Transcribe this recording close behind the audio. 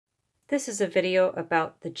This is a video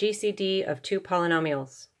about the GCD of two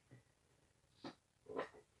polynomials.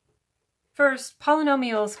 First,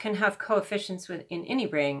 polynomials can have coefficients in any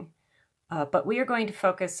ring, but we are going to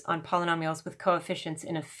focus on polynomials with coefficients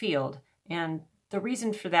in a field, and the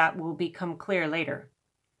reason for that will become clear later.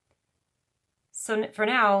 So for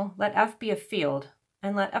now, let f be a field,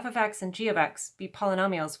 and let f of x and g of x be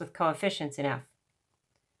polynomials with coefficients in f.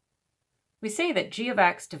 We say that g of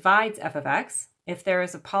x divides f of x if there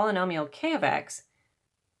is a polynomial k of x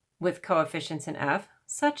with coefficients in f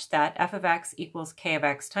such that f of x equals k of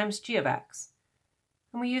x times g of x.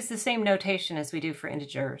 And we use the same notation as we do for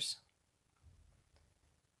integers.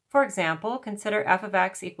 For example, consider f of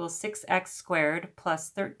x equals 6x squared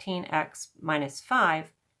plus 13x minus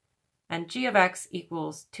 5, and g of x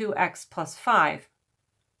equals 2x plus 5,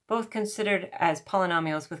 both considered as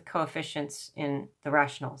polynomials with coefficients in the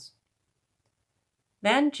rationals.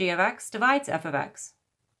 Then g of x divides f of x,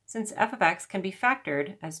 since f of x can be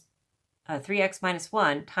factored as 3x minus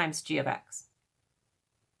 1 times g of x.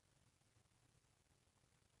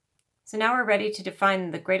 So now we're ready to define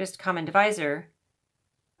the greatest common divisor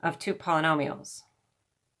of two polynomials.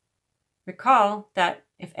 Recall that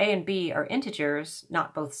if a and b are integers,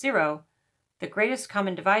 not both 0, the greatest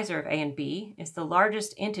common divisor of a and b is the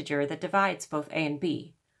largest integer that divides both a and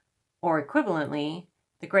b, or equivalently,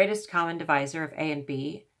 the greatest common divisor of a and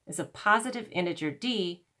b is a positive integer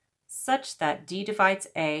d such that d divides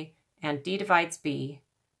a and d divides b,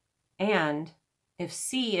 and if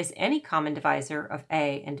c is any common divisor of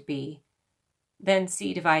a and b, then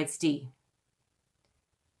c divides d.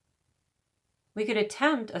 We could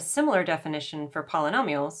attempt a similar definition for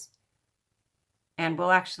polynomials, and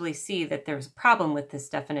we'll actually see that there's a problem with this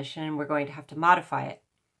definition and we're going to have to modify it.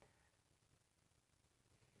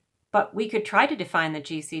 But we could try to define the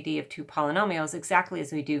GCD of two polynomials exactly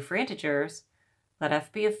as we do for integers. Let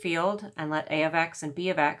f be a field, and let a of x and b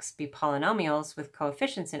of x be polynomials with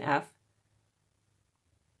coefficients in f.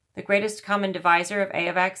 The greatest common divisor of a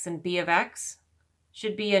of x and b of x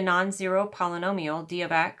should be a non-zero polynomial d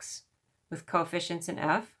of x with coefficients in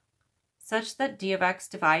f, such that d of x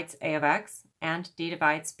divides a of x and d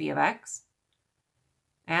divides b of x.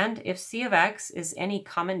 And if c of x is any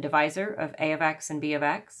common divisor of a of x and b of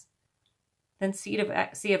x, then c of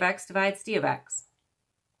x divides d of x.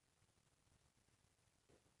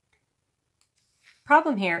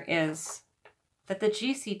 Problem here is that the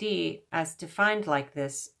GCD as defined like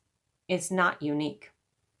this is not unique.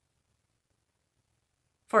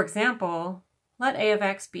 For example, let a of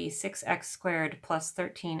x be 6x squared plus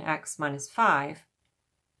 13x minus 5,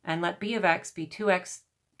 and let b of x be 2x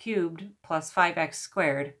cubed plus 5x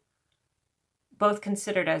squared, both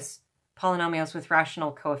considered as polynomials with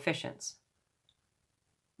rational coefficients.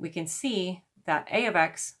 We can see that a of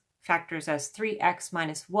x factors as 3x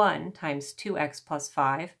minus 1 times 2x plus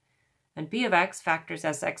 5, and b of x factors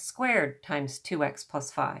as x squared times 2x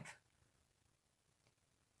plus 5.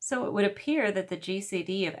 So it would appear that the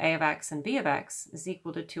GCD of a of x and b of x is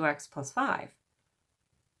equal to 2x plus 5.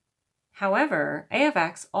 However, a of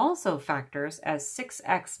x also factors as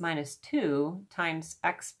 6x minus 2 times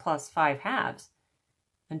x plus 5 halves,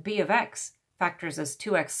 and b of x factors as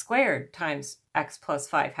 2x squared times x plus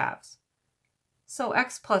 5 halves. So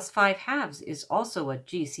x plus 5 halves is also a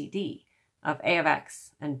GCD of a of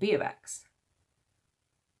x and b of x.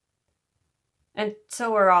 And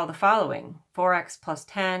so are all the following: 4x plus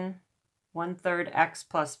 10, 1/3 x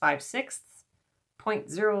plus 5/6,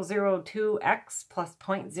 0.002x plus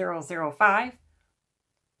 0.005.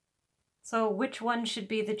 So which one should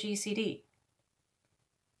be the GCD?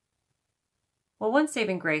 Well, one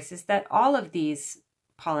saving grace is that all of these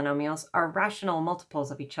polynomials are rational multiples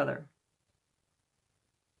of each other.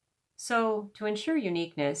 So to ensure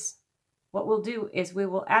uniqueness, what we'll do is we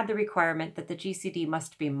will add the requirement that the GCD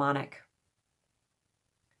must be monic.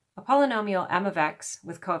 A polynomial m of x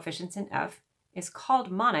with coefficients in f is called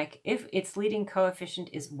monic if its leading coefficient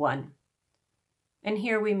is 1. And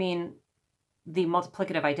here we mean the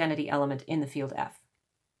multiplicative identity element in the field f.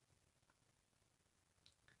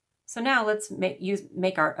 So now let's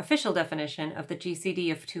make our official definition of the GCD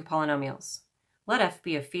of two polynomials. Let f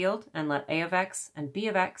be a field, and let a of x and b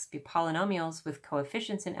of x be polynomials with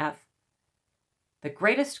coefficients in f. The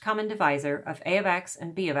greatest common divisor of a of x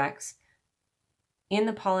and b of x in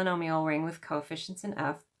the polynomial ring with coefficients in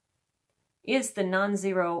f is the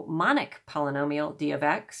non-zero monic polynomial d of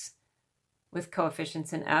x with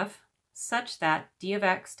coefficients in f, such that d of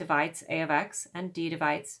x divides a of x and d of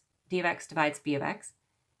x divides b of x.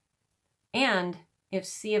 And if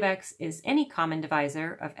c of x is any common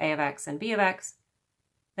divisor of a of x and b of x,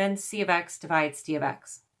 then c of x divides d of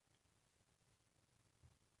x.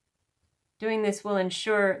 Doing this will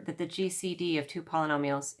ensure that the GCD of two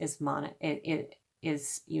polynomials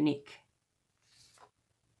is unique.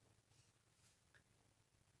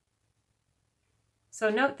 So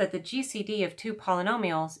note that the GCD of two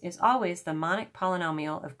polynomials is always the monic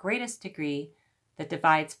polynomial of greatest degree that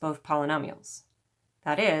divides both polynomials.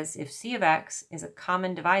 That is, if c of x is a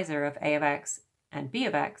common divisor of a of x and b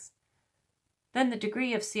of x, then the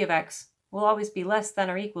degree of c of x will always be less than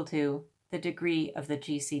or equal to the degree of the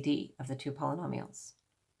GCD of the two polynomials.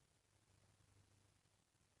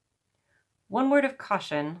 One word of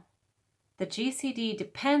caution: the GCD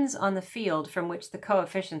depends on the field from which the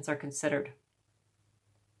coefficients are considered.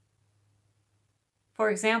 For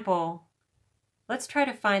example, let's try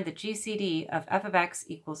to find the GCD of f of x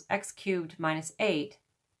equals x cubed minus 8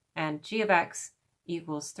 and g of x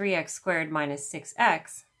equals 3x squared minus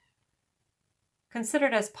 6x,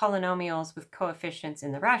 considered as polynomials with coefficients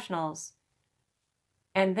in the rationals,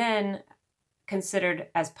 and then considered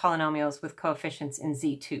as polynomials with coefficients in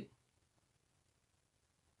Z2.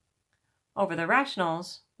 Over the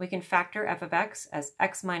rationals, we can factor f of x as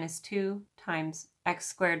x minus 2 times x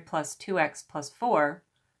squared plus 2x plus 4,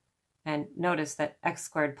 and notice that x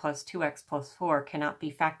squared plus 2x plus 4 cannot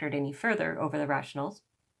be factored any further over the rationals,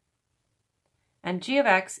 and g of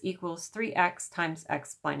x equals 3x times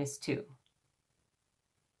x minus 2.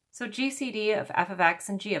 So GCD of f of x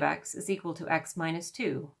and g of x is equal to x minus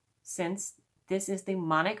 2, since this is the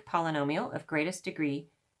monic polynomial of greatest degree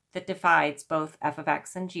that divides both f of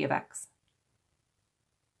x and g of x.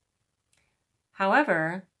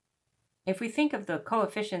 However, if we think of the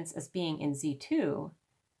coefficients as being in Z2,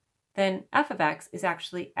 then f of x is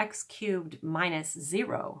actually x cubed minus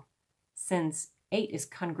 0, since 8 is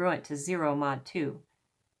congruent to 0 mod 2,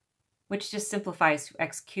 which just simplifies to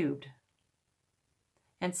x cubed.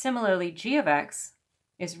 And similarly, g of x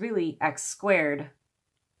is really x squared.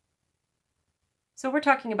 So we're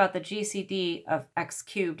talking about the GCD of x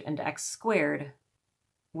cubed and x squared,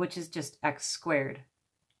 which is just x squared.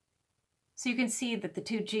 So you can see that the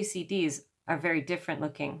two GCDs are very different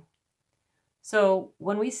looking. So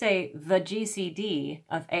when we say the GCD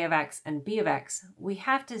of a of x and b of x, we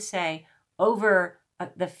have to say over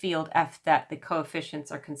the field f that the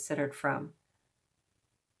coefficients are considered from.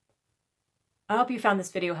 I hope you found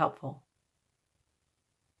this video helpful.